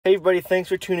Hey everybody, thanks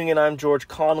for tuning in. I'm George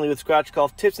Connolly with Scratch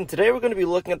Golf Tips, and today we're going to be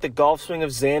looking at the golf swing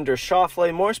of Xander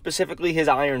Schauffele, more specifically his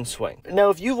iron swing. Now,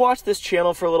 if you've watched this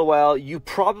channel for a little while, you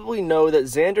probably know that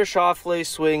Xander Schauffele's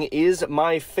swing is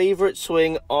my favorite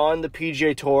swing on the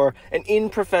PGA Tour and in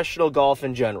professional golf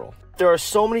in general. There are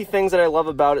so many things that I love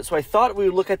about it, so I thought we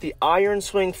would look at the iron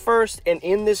swing first, and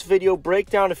in this video break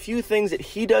down a few things that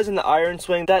he does in the iron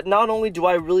swing that not only do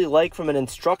I really like from an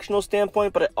instructional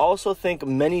standpoint, but I also think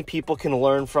many people can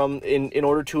learn from in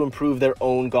order to improve their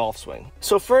own golf swing.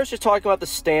 So first, just talking about the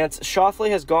stance, Schauffele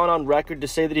has gone on record to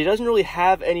say that he doesn't really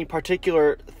have any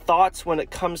particular thoughts when it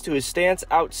comes to his stance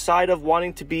outside of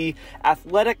wanting to be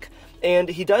athletic, and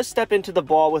he does step into the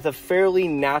ball with a fairly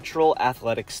natural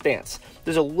athletic stance.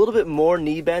 There's a little bit more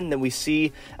knee bend than we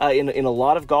see in a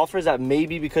lot of golfers. That may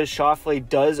be because Schauffele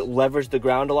does leverage the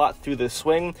ground a lot through the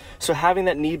swing, so having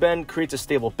that knee bend creates a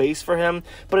stable base for him.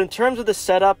 But in terms of the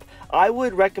setup, I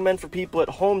would recommend for people at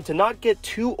home to not get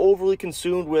too overly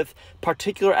consumed with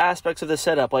particular aspects of the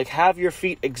setup, like have your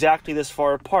feet exactly this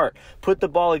far apart, put the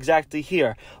ball exactly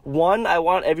here. One, I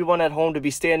want everyone at home to be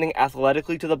standing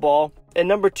athletically to the ball. And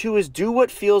number two is do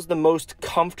what feels the most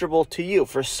comfortable to you.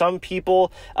 For some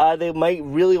people, they might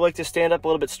really like to stand up a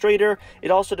little bit straighter.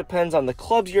 It also depends on the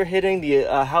clubs you're hitting,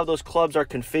 how those clubs are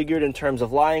configured in terms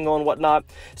of lying on and whatnot.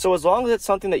 So as long as it's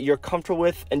something that you're comfortable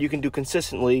with and you can do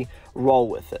consistently, roll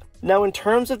with it. Now, in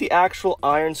terms of the actual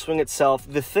iron swing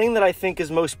itself, the thing that I think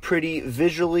is most pretty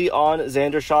visually on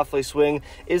Xander Schauffele's swing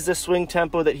is the swing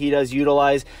tempo that he does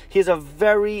utilize. He has a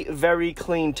very, very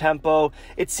clean tempo.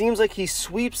 It seems like he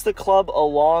sweeps the club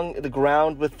along the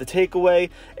ground with the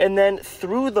takeaway, and then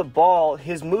through the ball,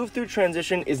 his move through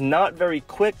transition is not very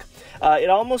quick. It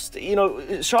almost,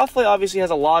 Schauffele obviously has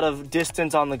a lot of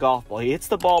distance on the golf ball. He hits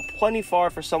the ball plenty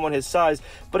far for someone his size,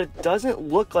 but it doesn't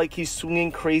look like he's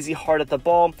swinging crazy hard at the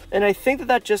ball. And I think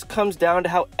that just comes down to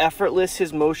how effortless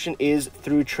his motion is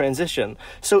through transition.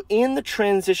 So in the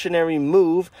transitionary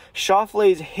move,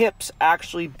 Schauffele's hips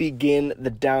actually begin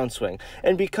the downswing.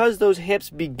 And because those hips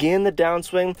begin the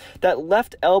downswing, that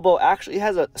left elbow actually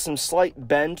has some slight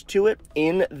bend to it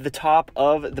in the top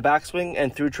of the backswing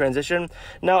and through transition.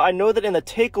 Now, I know that in the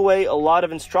takeaway, a lot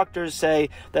of instructors say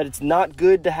that it's not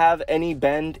good to have any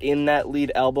bend in that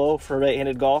lead elbow for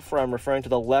right-handed golfer. I'm referring to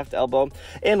the left elbow.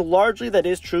 And largely that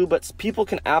is true, but people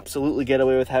can absolutely get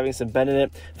away with having some bend in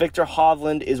it. Viktor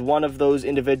Hovland is one of those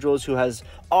individuals who has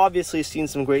obviously seen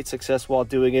some great success while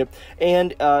doing it,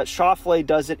 and Schauffele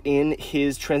does it in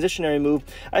his transitionary move.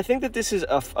 I think that this is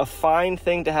a fine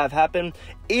thing to have happen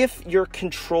if you're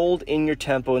controlled in your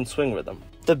tempo and swing rhythm.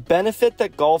 The benefit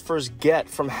that golfers get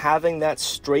from having that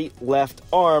straight left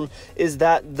arm is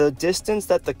that the distance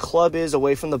that the club is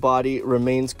away from the body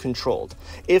remains controlled.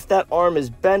 If that arm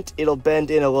is bent, it'll bend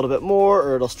in a little bit more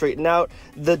or it'll straighten out.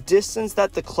 The distance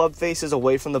that the club face is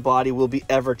away from the body will be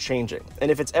ever changing. And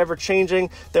if it's ever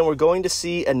changing, then we're going to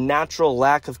see a natural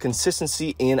lack of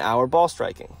consistency in our ball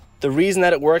striking. The reason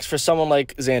that it works for someone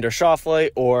like Xander Schauffele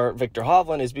or Viktor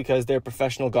Hovland is because they're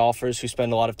professional golfers who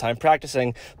spend a lot of time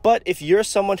practicing. But if you're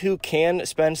someone who can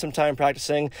spend some time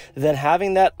practicing, then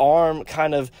having that arm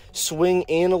kind of swing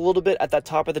in a little bit at that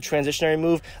top of the transitionary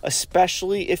move,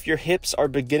 especially if your hips are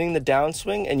beginning the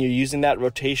downswing and you're using that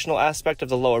rotational aspect of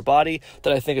the lower body,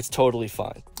 then I think it's totally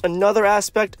fine. Another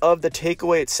aspect of the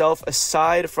takeaway itself,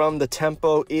 aside from the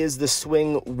tempo, is the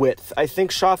swing width. I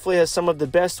think Schauffele has some of the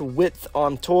best width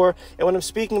on tour, and when I'm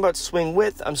speaking about swing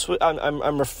width,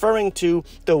 I'm referring to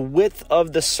the width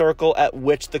of the circle at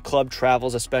which the club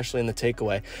travels, especially in the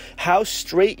takeaway. How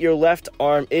straight your left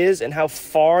arm is and how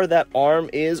far that arm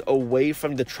is away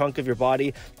from the trunk of your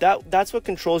body, that's what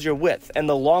controls your width. And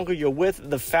the longer your width,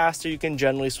 the faster you can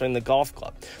generally swing the golf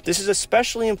club. This is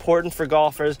especially important for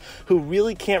golfers who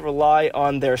really can't rely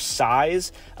on their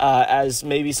size, as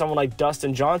maybe someone like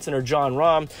Dustin Johnson or Jon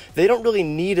Rahm. They don't really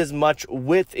need as much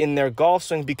width in their golf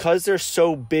swing because they're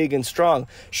so big and strong.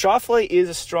 Schauffele is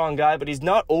a strong guy, but he's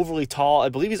not overly tall. I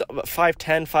believe he's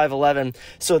 5'10", 5'11",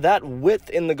 so that width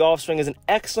in the golf swing is an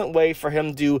excellent way for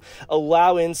him to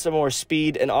allow in some more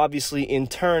speed and obviously in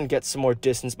turn get some more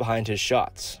distance behind his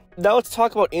shots. Now let's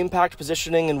talk about impact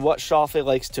positioning and what Schauffele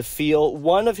likes to feel.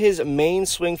 One of his main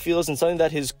swing feels, and something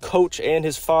that his coach and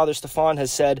his father Stefan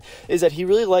has said, is that he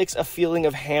really likes a feeling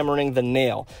of hammering the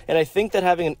nail. And I think that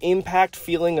having an impact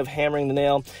feeling of hammering the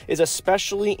nail is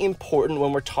especially important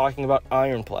when we're talking about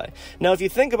iron play. Now, if you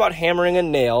think about hammering a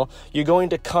nail, you're going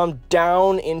to come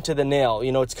down into the nail.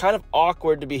 It's kind of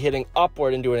awkward to be hitting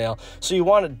upward into a nail. So you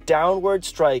want a downward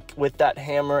strike with that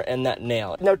hammer and that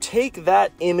nail. Now take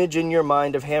that image in your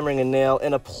mind of hammering hammering a nail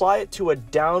and apply it to a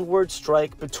downward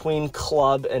strike between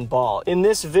club and ball. In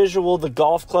this visual, the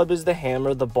golf club is the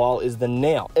hammer, the ball is the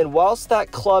nail. And whilst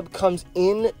that club comes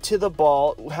into the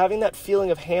ball, having that feeling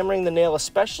of hammering the nail,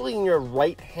 especially in your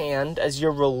right hand as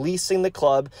you're releasing the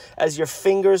club, as your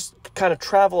fingers kind of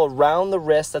travel around the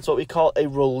wrist, that's what we call a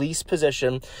release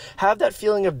position, have that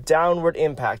feeling of downward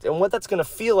impact. And what that's going to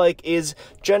feel like is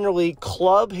generally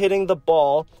club hitting the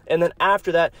ball, and then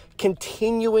after that,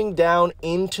 continuing down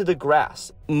into the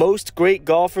grass. Most great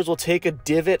golfers will take a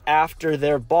divot after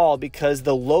their ball because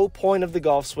the low point of the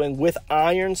golf swing, with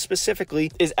irons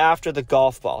specifically, is after the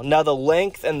golf ball. Now, the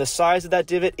length and the size of that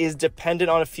divot is dependent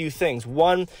on a few things.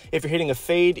 One, if you're hitting a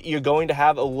fade, you're going to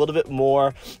have a little bit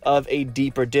more of a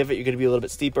deeper divot. You're going to be a little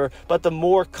bit steeper. But the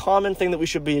more common thing that we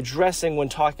should be addressing when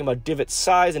talking about divot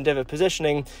size and divot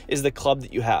positioning is the club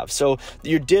that you have. So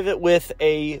your divot with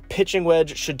a pitching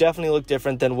wedge should definitely look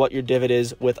different than what your divot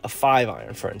is with a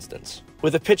 5-iron, for instance.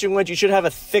 With a pitching wedge, you should have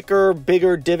a thicker,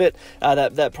 bigger divot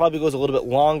that probably goes a little bit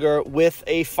longer. With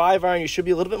a 5-iron, you should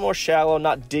be a little bit more shallow,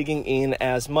 not digging in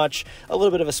as much, a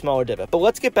little bit of a smaller divot. But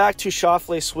let's get back to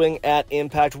Schauffele's swing at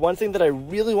impact. One thing that I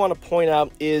really want to point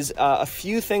out is a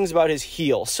few things about his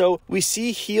heel. So we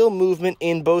see heel movement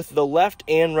in both the left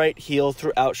and right heel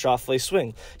throughout Schauffele's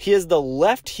swing. He has the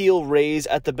left heel raise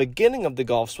at the beginning of the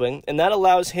golf swing, and that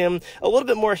allows him a little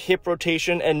bit more hip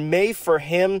rotation and may, for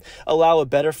him, allow a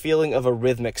better feeling of a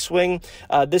rhythmic swing.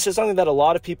 This is something that a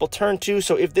lot of people turn to,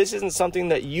 so if this isn't something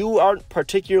that you aren't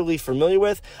particularly familiar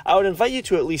with, I would invite you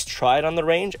to at least try it on the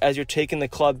range as you're taking the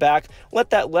club back. Let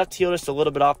that left heel just a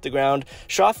little bit off the ground.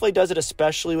 Schauffele does it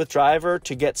especially with driver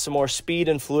to get some more speed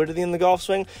and fluidity in the golf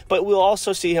swing, but we'll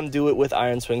also see him do it with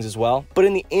iron swings as well. But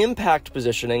in the impact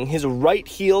positioning, his right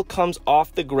heel comes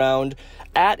off the ground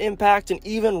at impact, and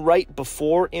even right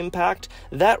before impact,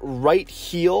 that right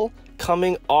heel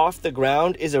coming off the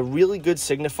ground is a really good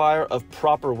signifier of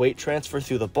proper weight transfer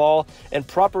through the ball, and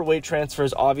proper weight transfer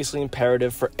is obviously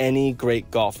imperative for any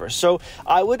great golfer. So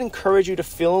I would encourage you to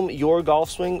film your golf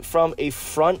swing from a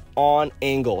front-on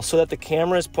angle so that the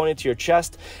camera is pointed to your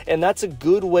chest, and that's a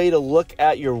good way to look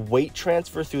at your weight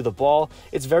transfer through the ball.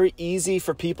 It's very easy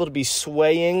for people to be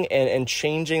swaying and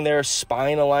changing their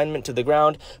spine alignment to the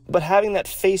ground, but having that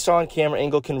face-on camera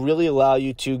angle can really allow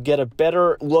you to get a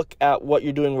better look at what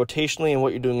you're doing rotationally and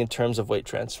what you're doing in terms of weight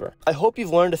transfer. I hope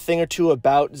you've learned a thing or two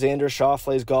about Xander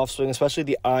Schauffele's golf swing, especially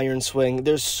the iron swing.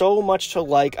 There's so much to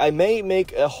like. I may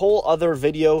make a whole other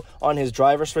video on his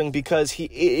driver swing because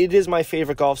it is my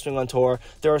favorite golf swing on tour.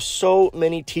 There are so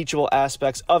many teachable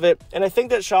aspects of it, and I think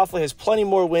that Schauffele has plenty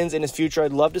more wins in his future.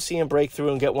 I'd love to see him break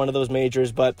through and get one of those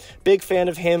majors, but big fan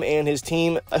of him and his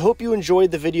team. I hope you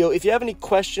enjoyed the video. If you have any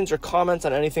questions or comments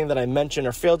on anything that I mentioned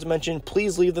or failed to mention,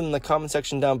 please leave them in the comment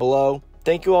section down below.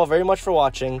 Thank you all very much for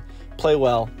watching. Play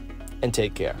well and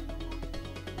take care.